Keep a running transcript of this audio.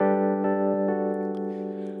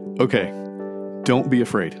Okay, don't be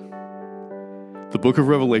afraid. The book of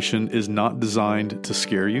Revelation is not designed to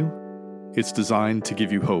scare you. It's designed to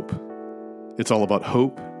give you hope. It's all about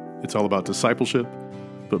hope. It's all about discipleship.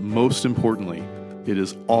 But most importantly, it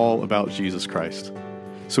is all about Jesus Christ.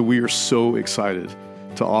 So we are so excited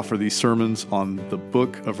to offer these sermons on the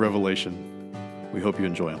book of Revelation. We hope you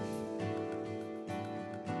enjoy them.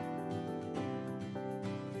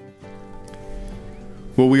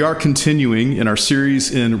 Well, we are continuing in our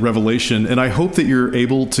series in Revelation, and I hope that you're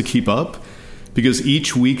able to keep up because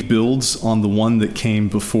each week builds on the one that came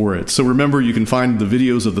before it. So remember, you can find the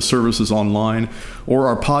videos of the services online, or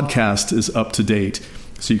our podcast is up to date,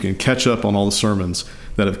 so you can catch up on all the sermons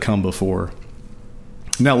that have come before.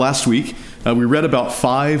 Now, last week, we read about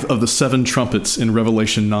 5 of the 7 trumpets in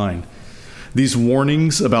Revelation 9. These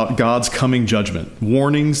warnings about God's coming judgment,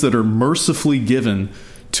 warnings that are mercifully given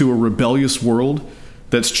to a rebellious world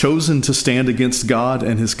that's chosen to stand against God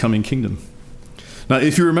and his coming kingdom. Now,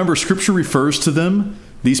 if you remember, Scripture refers to them,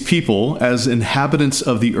 these people, as inhabitants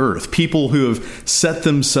of the earth, people who have set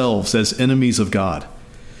themselves as enemies of God.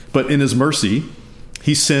 But in his mercy,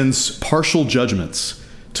 he sends partial judgments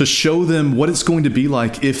to show them what it's going to be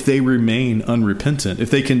like if they remain unrepentant,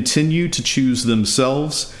 if they continue to choose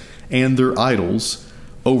themselves and their idols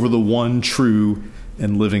over the one true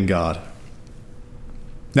and living God.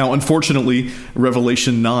 Now, unfortunately,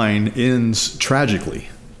 Revelation 9 ends tragically.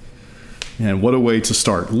 And what a way to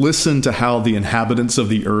start. Listen to how the inhabitants of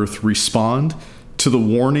the earth respond to the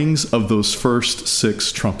warnings of those first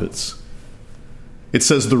 6 trumpets. It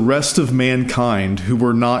says, "The rest of mankind who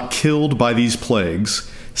were not killed by these plagues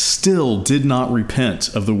still did not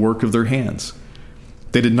repent of the work of their hands.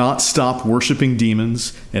 They did not stop worshiping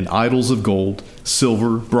demons and idols of gold,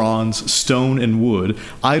 silver, bronze, stone, and wood,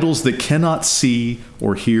 idols that cannot see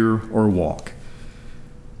or hear or walk.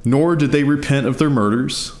 Nor did they repent of their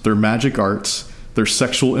murders, their magic arts, their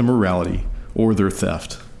sexual immorality, or their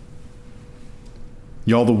theft."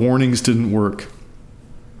 Y'all, the warnings didn't work.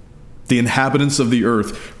 The inhabitants of the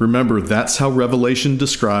earth, remember, that's how Revelation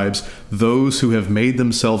describes those who have made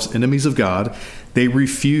themselves enemies of God. They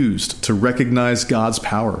refused to recognize God's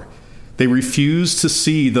power. They refused to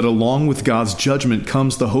see that along with God's judgment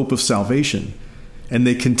comes the hope of salvation. And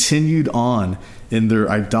they continued on in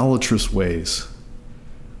their idolatrous ways.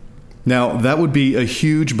 Now, that would be a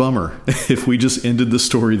huge bummer if we just ended the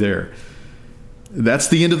story there. That's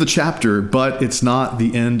the end of the chapter, but it's not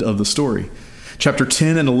the end of the story. Chapter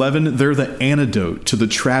 10 and 11, they're the antidote to the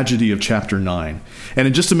tragedy of chapter 9. And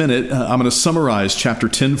in just a minute, I'm going to summarize chapter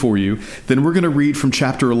 10 for you. Then we're going to read from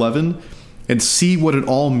chapter 11 and see what it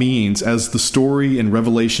all means as the story in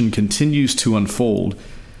Revelation continues to unfold.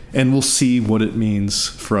 And we'll see what it means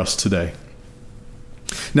for us today.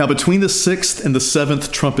 Now, between the 6th and the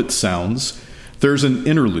 7th trumpet sounds, there's an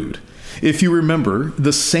interlude. If you remember,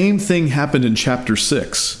 the same thing happened in chapter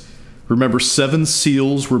 6. Remember, 7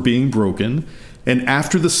 seals were being broken. And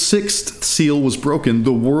after the 6th seal was broken,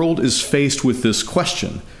 the world is faced with this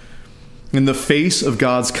question. In the face of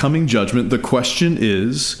God's coming judgment, the question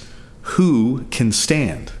is, who can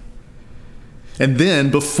stand? And then,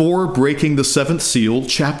 before breaking the 7th seal,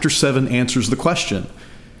 chapter 7 answers the question.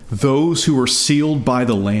 Those who are sealed by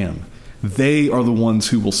the Lamb, they are the ones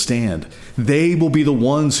who will stand. They will be the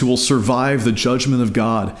ones who will survive the judgment of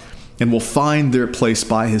God and will find their place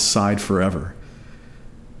by his side forever.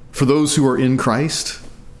 For those who are in Christ,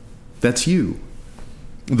 that's you.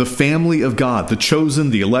 The family of God, the chosen,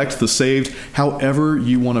 the elect, the saved, however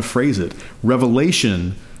you want to phrase it.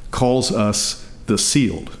 Revelation calls us the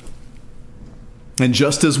sealed. And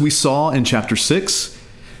just as we saw in chapter 6,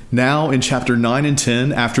 now in chapter 9 and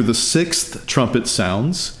 10, after the 6th trumpet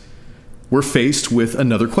sounds, we're faced with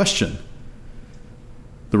another question.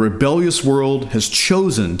 The rebellious world has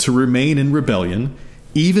chosen to remain in rebellion,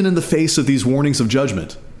 even in the face of these warnings of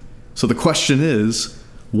judgment. So the question is,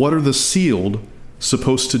 what are the sealed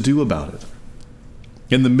supposed to do about it?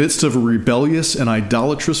 In the midst of a rebellious and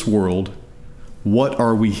idolatrous world, what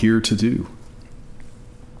are we here to do?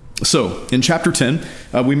 So, in chapter 10,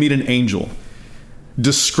 we meet an angel,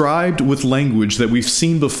 described with language that we've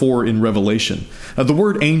seen before in Revelation. The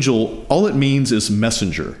word angel, all it means is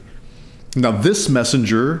messenger. Now, this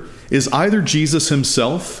messenger is either Jesus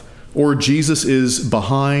himself or Jesus is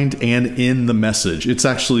behind and in the message. It's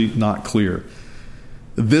actually not clear.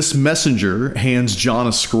 This messenger hands John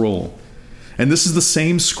a scroll. And this is the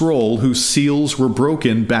same scroll whose seals were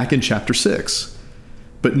broken back in chapter 6.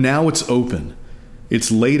 But now it's open. It's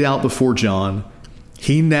laid out before John.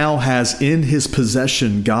 He now has in his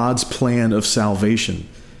possession God's plan of salvation.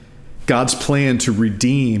 God's plan to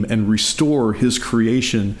redeem and restore his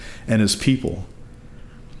creation and his people.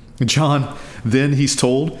 John, then he's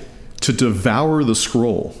told to devour the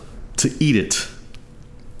scroll, to eat it.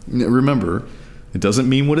 Remember, it doesn't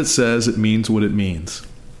mean what it says, it means what it means.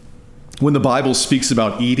 When the Bible speaks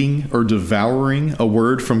about eating or devouring a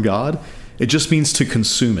word from God, it just means to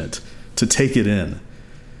consume it, to take it in.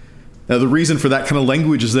 Now, the reason for that kind of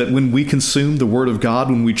language is that when we consume the Word of God,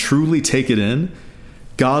 when we truly take it in,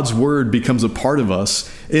 God's Word becomes a part of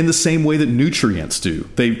us in the same way that nutrients do.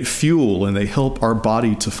 They fuel and they help our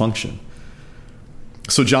body to function.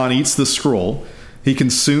 So John eats the scroll. He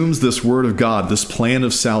consumes this Word of God, this plan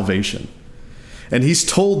of salvation. And he's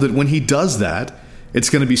told that when he does that, it's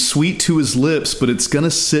going to be sweet to his lips, but it's going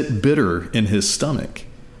to sit bitter in his stomach.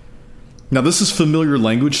 Now, this is familiar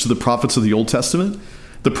language to the prophets of the Old Testament.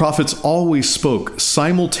 The prophets always spoke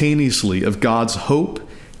simultaneously of God's hope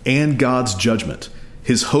and God's judgment.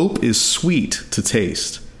 His hope is sweet to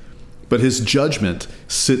taste, but his judgment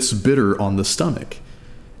sits bitter on the stomach.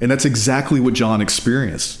 And that's exactly what John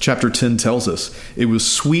experienced. Chapter 10 tells us it was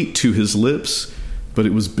sweet to his lips, but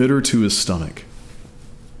it was bitter to his stomach.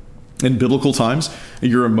 In biblical times,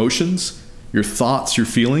 your emotions, your thoughts, your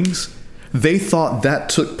feelings, they thought that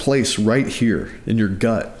took place right here in your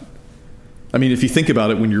gut. I mean, if you think about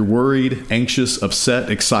it, when you're worried, anxious, upset,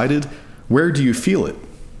 excited, where do you feel it?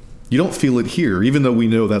 You don't feel it here. Even though we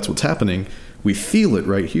know that's what's happening, we feel it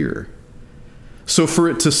right here. So for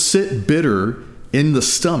it to sit bitter in the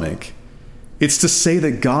stomach, it's to say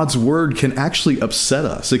that God's word can actually upset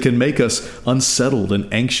us. It can make us unsettled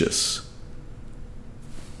and anxious.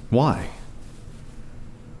 Why?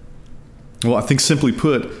 Well, I think simply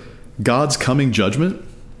put, God's coming judgment,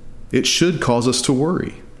 it should cause us to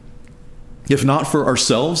worry. If not for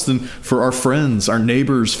ourselves, then for our friends, our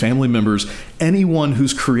neighbors, family members, anyone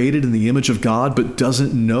who's created in the image of God but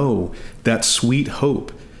doesn't know that sweet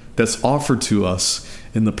hope that's offered to us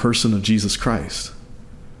in the person of Jesus Christ.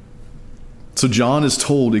 So John is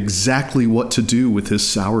told exactly what to do with his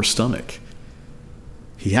sour stomach.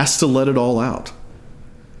 He has to let it all out.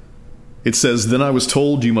 It says, "Then I was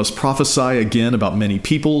told you must prophesy again about many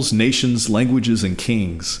peoples, nations, languages, and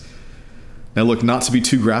kings." Now look, not to be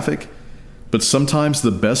too graphic, but sometimes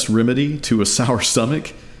the best remedy to a sour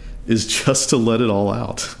stomach is just to let it all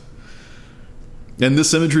out. And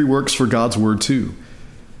this imagery works for God's word too.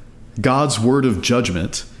 God's word of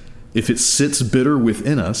judgment, if it sits bitter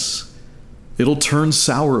within us, it'll turn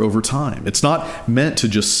sour over time. It's not meant to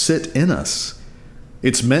just sit in us.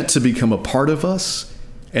 It's meant to become a part of us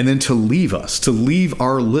and then to leave us, to leave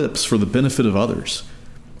our lips for the benefit of others.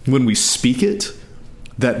 When we speak it,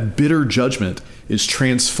 that bitter judgment is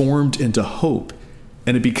transformed into hope,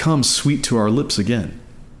 and it becomes sweet to our lips again.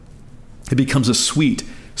 It becomes a sweet,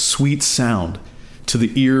 sweet sound to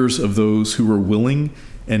the ears of those who are willing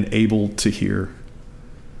and able to hear.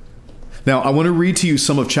 Now, I want to read to you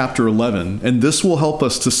some of chapter 11, and this will help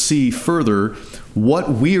us to see further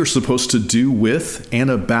what we are supposed to do with and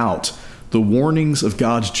about the warnings of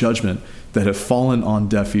God's judgment that have fallen on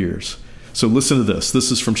deaf ears. So listen to this.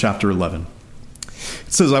 This is from chapter 11.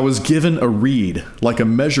 It says, "I was given a reed like a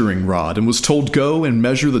measuring rod and was told, 'Go and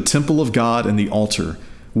measure the temple of God and the altar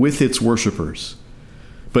with its worshipers.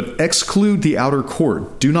 But exclude the outer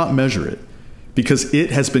court. Do not measure it, because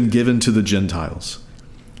it has been given to the Gentiles.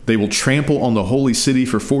 They will trample on the holy city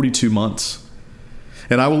for 42 months.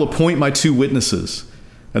 And I will appoint my 2 witnesses,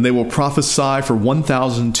 and they will prophesy for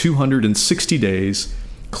 1,260 days,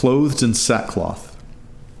 clothed in sackcloth.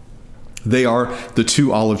 They are the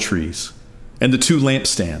 2 olive trees and the 2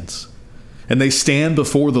 lampstands, and they stand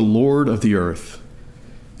before the Lord of the earth.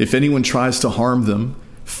 If anyone tries to harm them,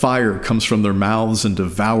 fire comes from their mouths and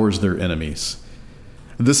devours their enemies.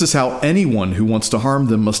 This is how anyone who wants to harm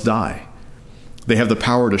them must die. They have the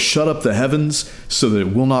power to shut up the heavens so that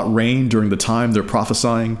it will not rain during the time they're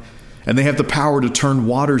prophesying, and they have the power to turn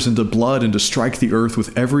waters into blood and to strike the earth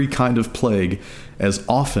with every kind of plague as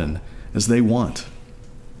often as they want."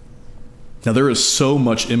 Now, there is so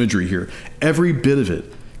much imagery here. Every bit of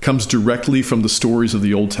it comes directly from the stories of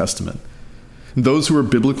the Old Testament. Those who are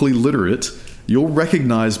biblically literate, you'll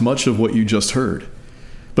recognize much of what you just heard.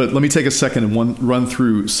 But let me take a second and run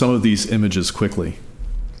through some of these images quickly.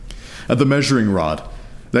 The measuring rod,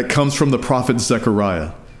 that comes from the prophet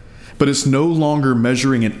Zechariah. But it's no longer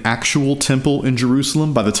measuring an actual temple in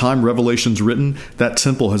Jerusalem. By the time Revelation's written, that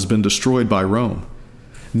temple has been destroyed by Rome.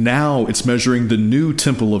 Now it's measuring the new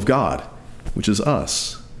temple of God, which is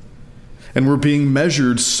us. And we're being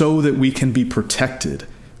measured so that we can be protected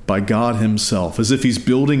by God himself, as if he's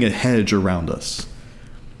building a hedge around us.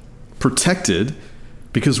 Protected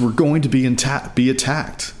because we're going to be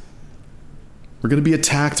attacked. We're going to be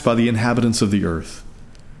attacked by the inhabitants of the earth.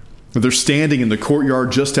 They're standing in the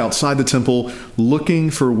courtyard just outside the temple, looking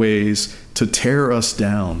for ways to tear us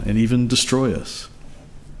down and even destroy us.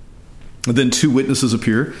 And then two witnesses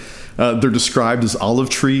appear. They're described as olive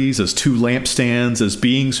trees, as two lampstands, as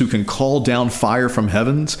beings who can call down fire from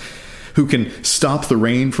heavens, who can stop the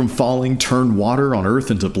rain from falling, turn water on earth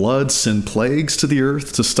into blood, send plagues to the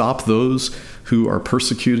earth to stop those who are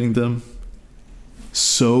persecuting them.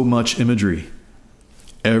 So much imagery.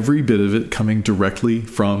 Every bit of it coming directly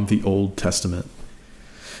from the Old Testament.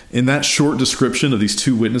 In that short description of these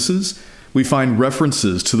two witnesses, we find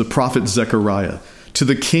references to the prophet Zechariah, to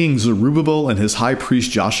the king Zerubbabel and his high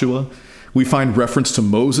priest Joshua. We find reference to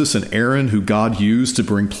Moses and Aaron, who God used to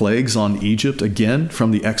bring plagues on Egypt, again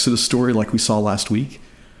from the Exodus story like we saw last week.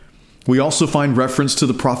 We also find reference to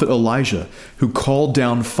the prophet Elijah, who called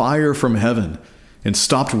down fire from heaven and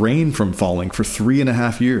stopped rain from falling for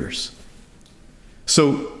 3.5 years.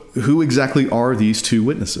 So, who exactly are these two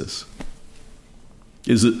witnesses?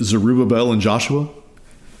 Is it Zerubbabel and Joshua?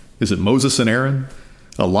 Is it Moses and Aaron?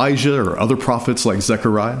 Elijah or other prophets like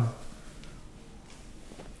Zechariah?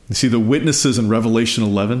 You see, the witnesses in Revelation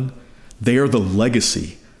 11, they are the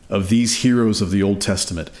legacy of these heroes of the Old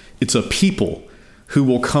Testament. It's a people who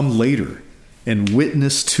will come later and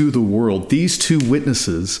witness to the world. These two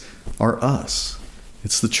witnesses are us.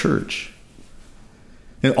 It's the church.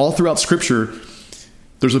 And all throughout Scripture,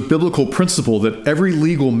 there's a biblical principle that every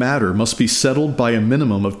legal matter must be settled by a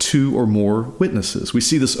minimum of 2 or more witnesses. We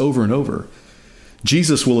see this over and over.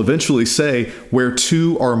 Jesus will eventually say, "Where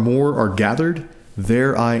 2 or more are gathered,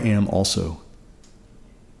 there I am also."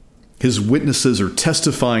 His witnesses are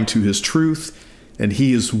testifying to his truth, and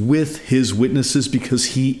he is with his witnesses because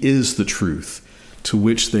he is the truth to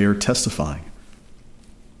which they are testifying.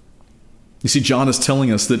 You see, John is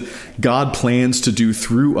telling us that God plans to do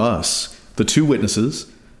through us, the two witnesses,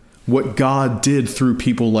 what God did through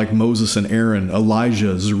people like Moses and Aaron,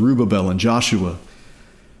 Elijah, Zerubbabel, and Joshua.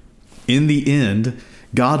 In the end,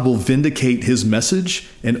 God will vindicate his message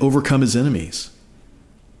and overcome his enemies.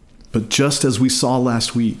 But just as we saw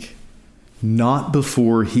last week, not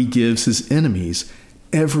before he gives his enemies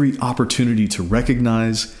every opportunity to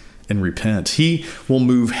recognize and repent. He will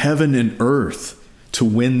move heaven and earth to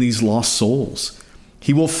win these lost souls.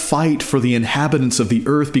 He will fight for the inhabitants of the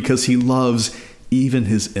earth because he loves even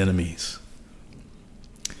his enemies.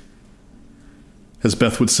 As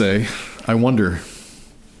Beth would say, I wonder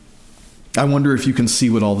if you can see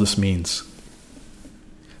what all this means.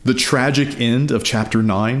 The tragic end of chapter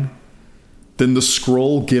 9, then the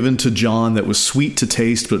scroll given to John that was sweet to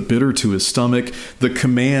taste but bitter to his stomach, the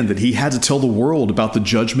command that he had to tell the world about the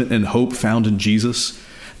judgment and hope found in Jesus,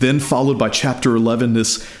 then followed by chapter 11,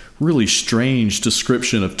 this really strange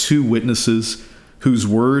description of two witnesses whose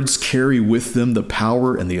words carry with them the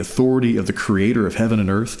power and the authority of the creator of heaven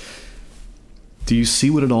and earth. Do you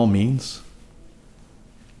see what it all means?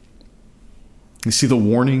 You see, the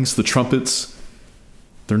warnings, the trumpets,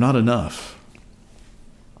 they're not enough.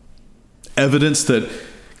 Evidence that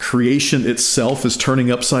creation itself is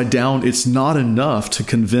turning upside down, it's not enough to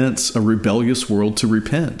convince a rebellious world to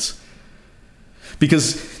repent.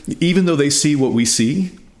 Because even though they see what we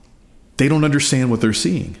see, they don't understand what they're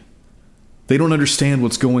seeing. They don't understand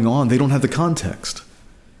what's going on. They don't have the context.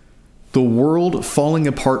 The world falling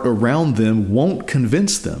apart around them won't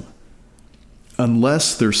convince them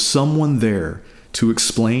unless there's someone there to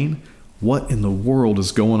explain what in the world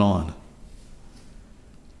is going on.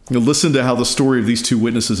 Now listen to how the story of these two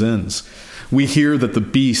witnesses ends. We hear that the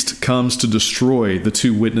beast comes to destroy the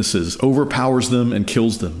two witnesses, overpowers them, and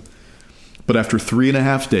kills them. But after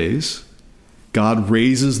 3.5 days, God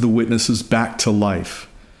raises the witnesses back to life.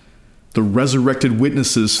 The resurrected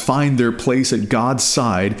witnesses find their place at God's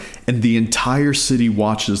side, and the entire city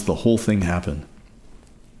watches the whole thing happen.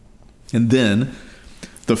 And then,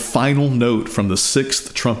 the final note from the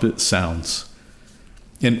 6th trumpet sounds.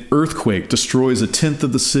 An earthquake destroys 1/10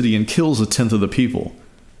 of the city and kills 1/10 of the people.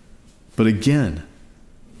 But again,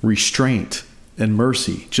 restraint and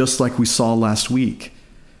mercy, just like we saw last week.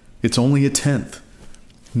 It's only 1/10.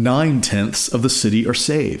 9/10 of the city are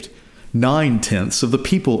saved. 9/10 of the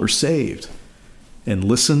people are saved. And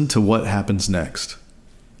listen to what happens next.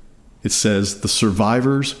 It says, the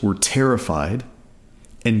survivors were terrified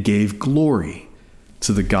and gave glory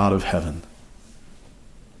to the God of heaven.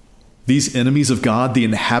 These enemies of God, the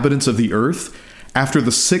inhabitants of the earth, after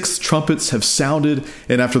the 6th trumpets have sounded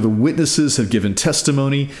and after the witnesses have given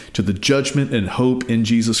testimony to the judgment and hope in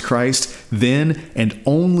Jesus Christ, then and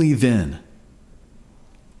only then,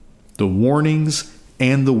 the warnings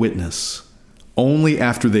and the witness, only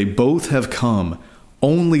after they both have come,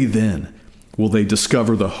 only then will they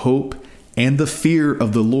discover the hope and the fear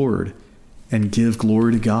of the Lord, and give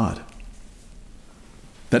glory to God.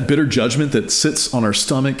 That bitter judgment that sits on our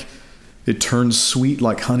stomach, it turns sweet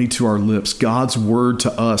like honey to our lips. God's word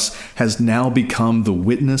to us has now become the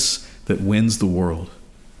witness that wins the world.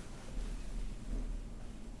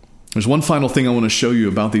 There's one final thing I want to show you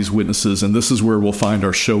about these witnesses, and this is where we'll find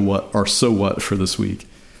our so what for this week.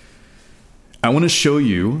 I want to show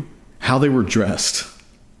you how they were dressed.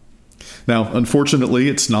 Now, unfortunately,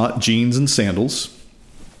 it's not jeans and sandals.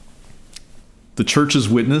 The church's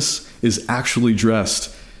witness is actually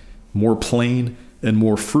dressed more plain and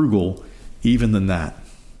more frugal even than that.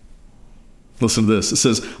 Listen to this. It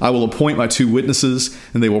says, I will appoint my 2 witnesses,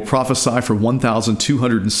 and they will prophesy for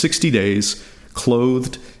 1,260 days,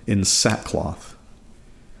 clothed in sackcloth.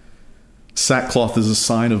 Sackcloth is a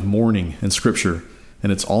sign of mourning in Scripture,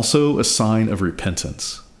 and it's also a sign of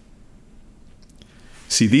repentance.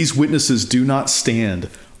 See, these witnesses do not stand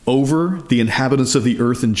over the inhabitants of the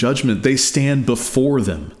earth in judgment. They stand before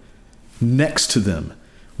them, next to them,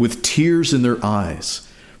 with tears in their eyes,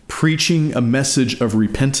 preaching a message of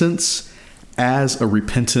repentance as a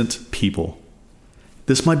repentant people.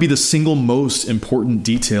 This might be the single most important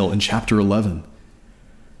detail in chapter 11.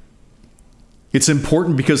 It's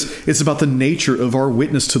important because it's about the nature of our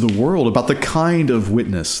witness to the world, about the kind of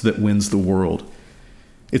witness that wins the world.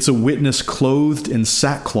 It's a witness clothed in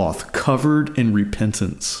sackcloth, covered in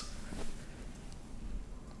repentance.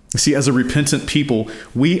 See, as a repentant people,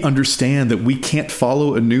 we understand that we can't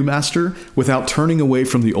follow a new master without turning away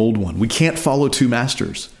from the old one. We can't follow 2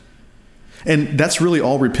 masters. And that's really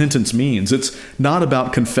all repentance means. It's not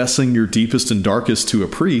about confessing your deepest and darkest to a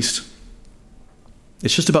priest.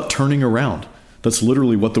 It's just about turning around. That's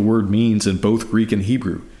literally what the word means in both Greek and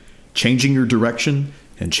Hebrew. Changing your direction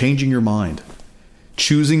and changing your mind.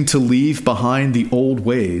 Choosing to leave behind the old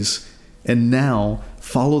ways and now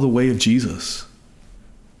follow the way of Jesus.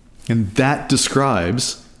 And that's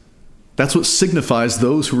what signifies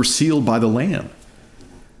those who are sealed by the Lamb.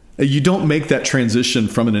 You don't make that transition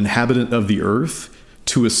from an inhabitant of the earth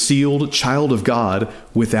to a sealed child of God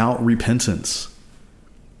without repentance.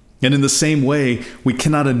 And in the same way, we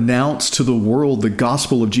cannot announce to the world the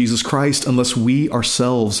gospel of Jesus Christ unless we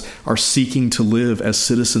ourselves are seeking to live as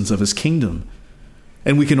citizens of his kingdom.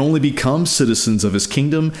 And we can only become citizens of his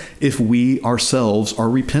kingdom if we ourselves are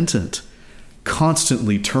repentant,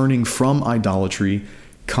 constantly turning from idolatry,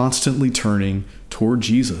 constantly turning toward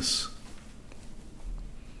Jesus.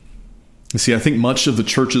 You see, I think much of the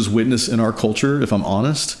church's witness in our culture, if I'm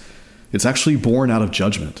honest, it's actually born out of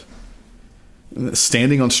judgment.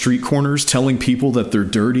 Standing on street corners, telling people that they're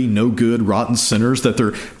dirty, no good, rotten sinners, that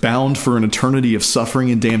they're bound for an eternity of suffering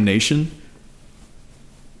and damnation.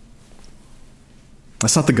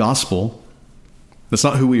 That's not the gospel. That's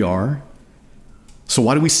not who we are. So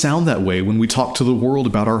why do we sound that way when we talk to the world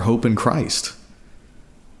about our hope in Christ?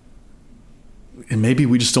 And maybe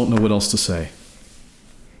we just don't know what else to say.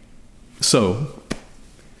 So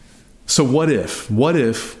what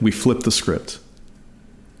if we flip the script?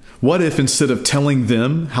 What if instead of telling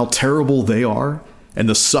them how terrible they are and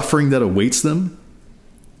the suffering that awaits them,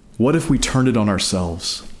 what if we turned it on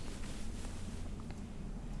ourselves?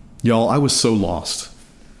 Y'all, I was so lost.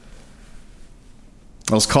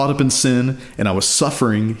 I was caught up in sin, and I was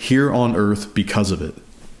suffering here on earth because of it.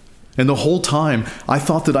 And the whole time, I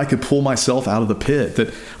thought that I could pull myself out of the pit,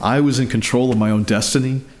 that I was in control of my own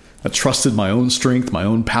destiny. I trusted my own strength, my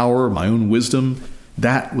own power, my own wisdom.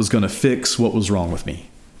 That was going to fix what was wrong with me.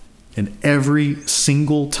 And every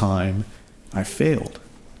single time, I failed.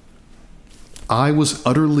 I was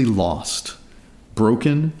utterly lost,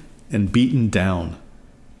 broken, and beaten down.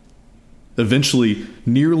 Eventually,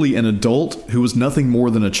 nearly an adult who was nothing more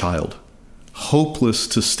than a child, hopeless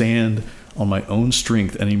to stand on my own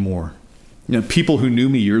strength anymore. You know, people who knew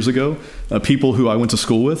me years ago, people who I went to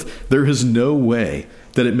school with, there is no way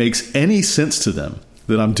that it makes any sense to them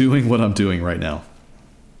that I'm doing what I'm doing right now.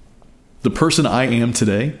 The person I am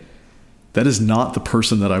today, that is not the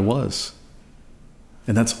person that I was.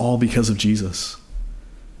 And that's all because of Jesus.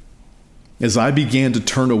 As I began to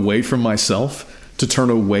turn away from myself, to turn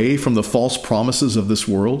away from the false promises of this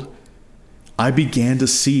world, I began to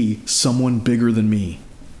see someone bigger than me.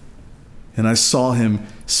 And I saw him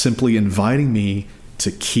simply inviting me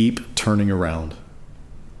to keep turning around.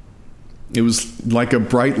 It was like a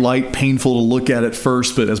bright light, painful to look at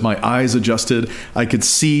first, but as my eyes adjusted, I could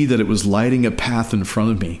see that it was lighting a path in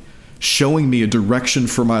front of me, showing me a direction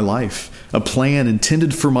for my life, a plan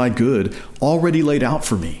intended for my good, already laid out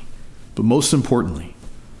for me. But most importantly,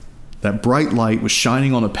 that bright light was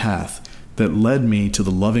shining on a path that led me to the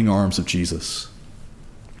loving arms of Jesus.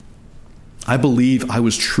 I believe I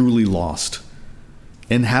was truly lost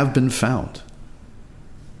and have been found.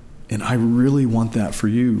 And I really want that for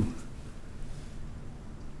you.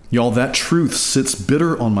 Y'all, that truth sits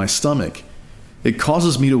bitter on my stomach. It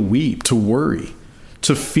causes me to weep, to worry,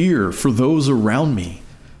 to fear for those around me,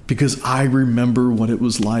 because I remember what it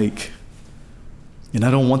was like. And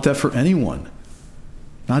I don't want that for anyone,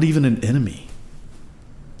 not even an enemy.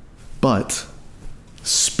 But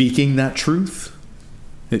speaking that truth,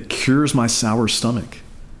 it cures my sour stomach,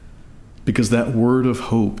 because that word of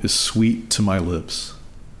hope is sweet to my lips.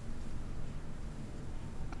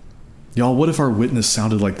 Y'all, what if our witness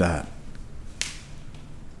sounded like that?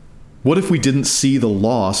 What if we didn't see the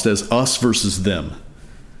lost as us versus them?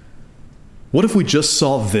 What if we just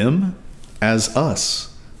saw them as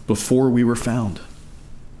us before we were found?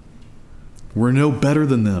 We're no better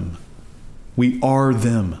than them. We are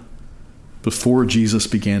them before Jesus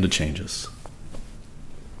began to change us.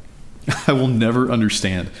 I will never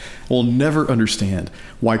understand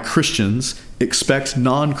why Christians expect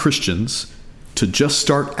non-Christians to just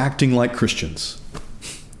start acting like Christians.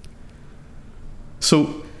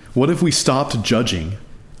 So, what if we stopped judging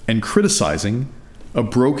and criticizing a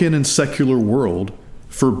broken and secular world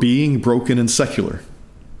for being broken and secular?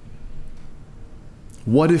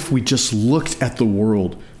 What if we just looked at the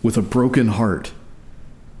world with a broken heart?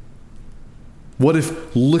 What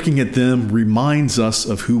if looking at them reminds us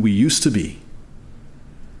of who we used to be?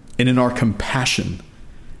 And in our compassion,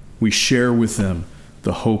 we share with them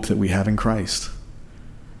the hope that we have in Christ.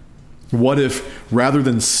 What if, rather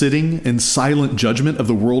than sitting in silent judgment of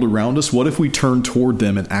the world around us, what if we turn toward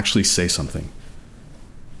them and actually say something?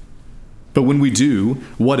 But when we do,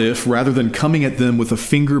 what if, rather than coming at them with a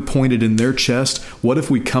finger pointed in their chest, what if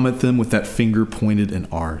we come at them with that finger pointed in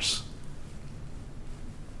ours?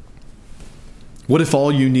 What if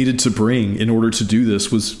all you needed to bring in order to do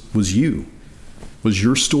this was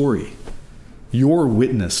your story, your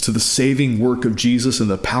witness to the saving work of Jesus and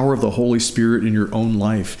the power of the Holy Spirit in your own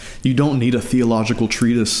life? You don't need a theological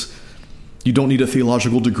treatise. You don't need a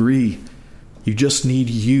theological degree. You just need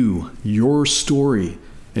your story,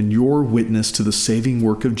 and your witness to the saving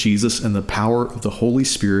work of Jesus and the power of the Holy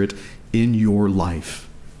Spirit in your life.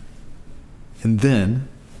 And then,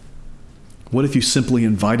 what if you simply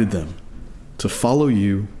invited them to follow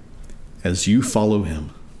you as you follow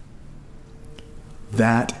him?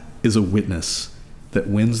 That is a witness that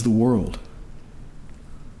wins the world.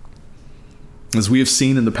 As we have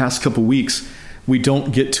seen in the past couple weeks, we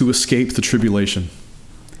don't get to escape the tribulation.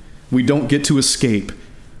 We don't get to escape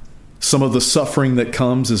some of the suffering that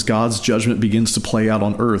comes as God's judgment begins to play out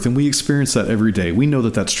on earth. And we experience that every day. We know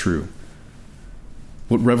that that's true.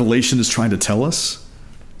 What Revelation is trying to tell us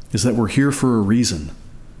is that we're here for a reason.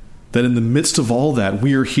 That in the midst of all that,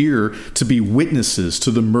 we are here to be witnesses to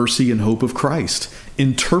the mercy and hope of Christ,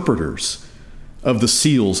 interpreters of the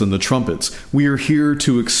seals and the trumpets. We are here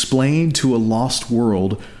to explain to a lost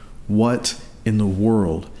world what in the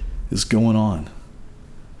world is going on.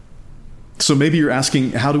 So maybe you're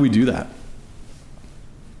asking, how do we do that?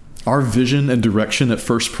 Our vision and direction at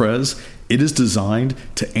First Pres, it is designed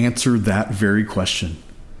to answer that very question.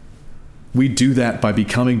 We do that by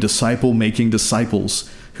becoming disciple-making disciples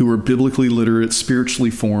who are biblically literate, spiritually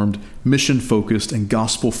formed, mission-focused, and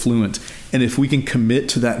gospel-fluent. And if we can commit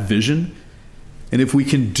to that vision, and if we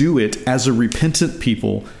can do it as a repentant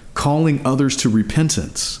people, calling others to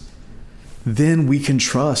repentance, then we can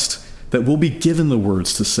trust that we'll be given the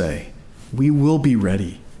words to say. We will be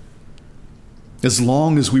ready. As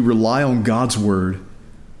long as we rely on God's word,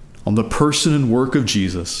 on the person and work of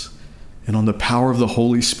Jesus, and on the power of the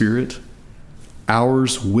Holy Spirit,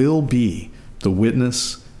 ours will be the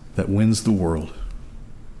witness that wins the world.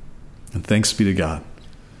 And thanks be to God.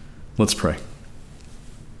 Let's pray.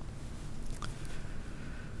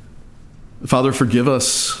 Father, forgive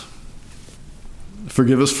us.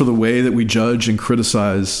 Forgive us for the way that we judge and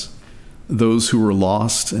criticize those who are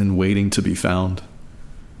lost and waiting to be found.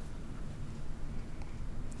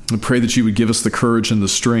 I pray that you would give us the courage and the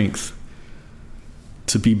strength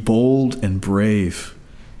to be bold and brave,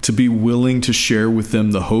 to be willing to share with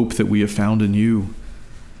them the hope that we have found in you,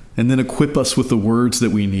 and then equip us with the words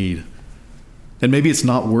that we need. And maybe it's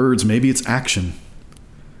not words, maybe it's action,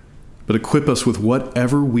 but equip us with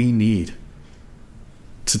whatever we need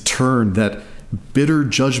to turn that bitter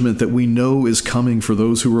judgment that we know is coming for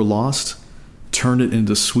those who are lost, turn it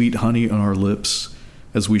into sweet honey on our lips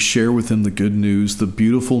as we share with them the good news, the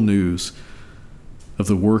beautiful news of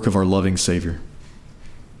the work of our loving Savior.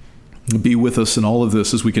 Be with us in all of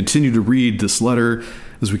this as we continue to read this letter,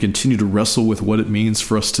 as we continue to wrestle with what it means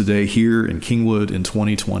for us today here in Kingwood in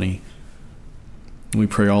 2020. And we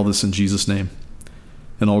pray all this in Jesus' name.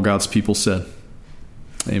 And all God's people said,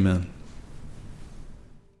 amen.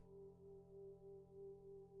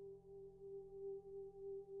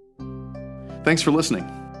 Thanks for listening.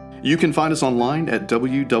 You can find us online at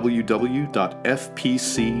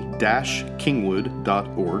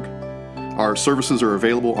www.fpc-kingwood.org. Our services are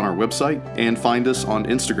available on our website, and find us on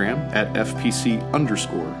Instagram at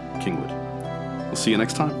FPC_Kingwood. We'll see you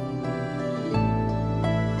next time.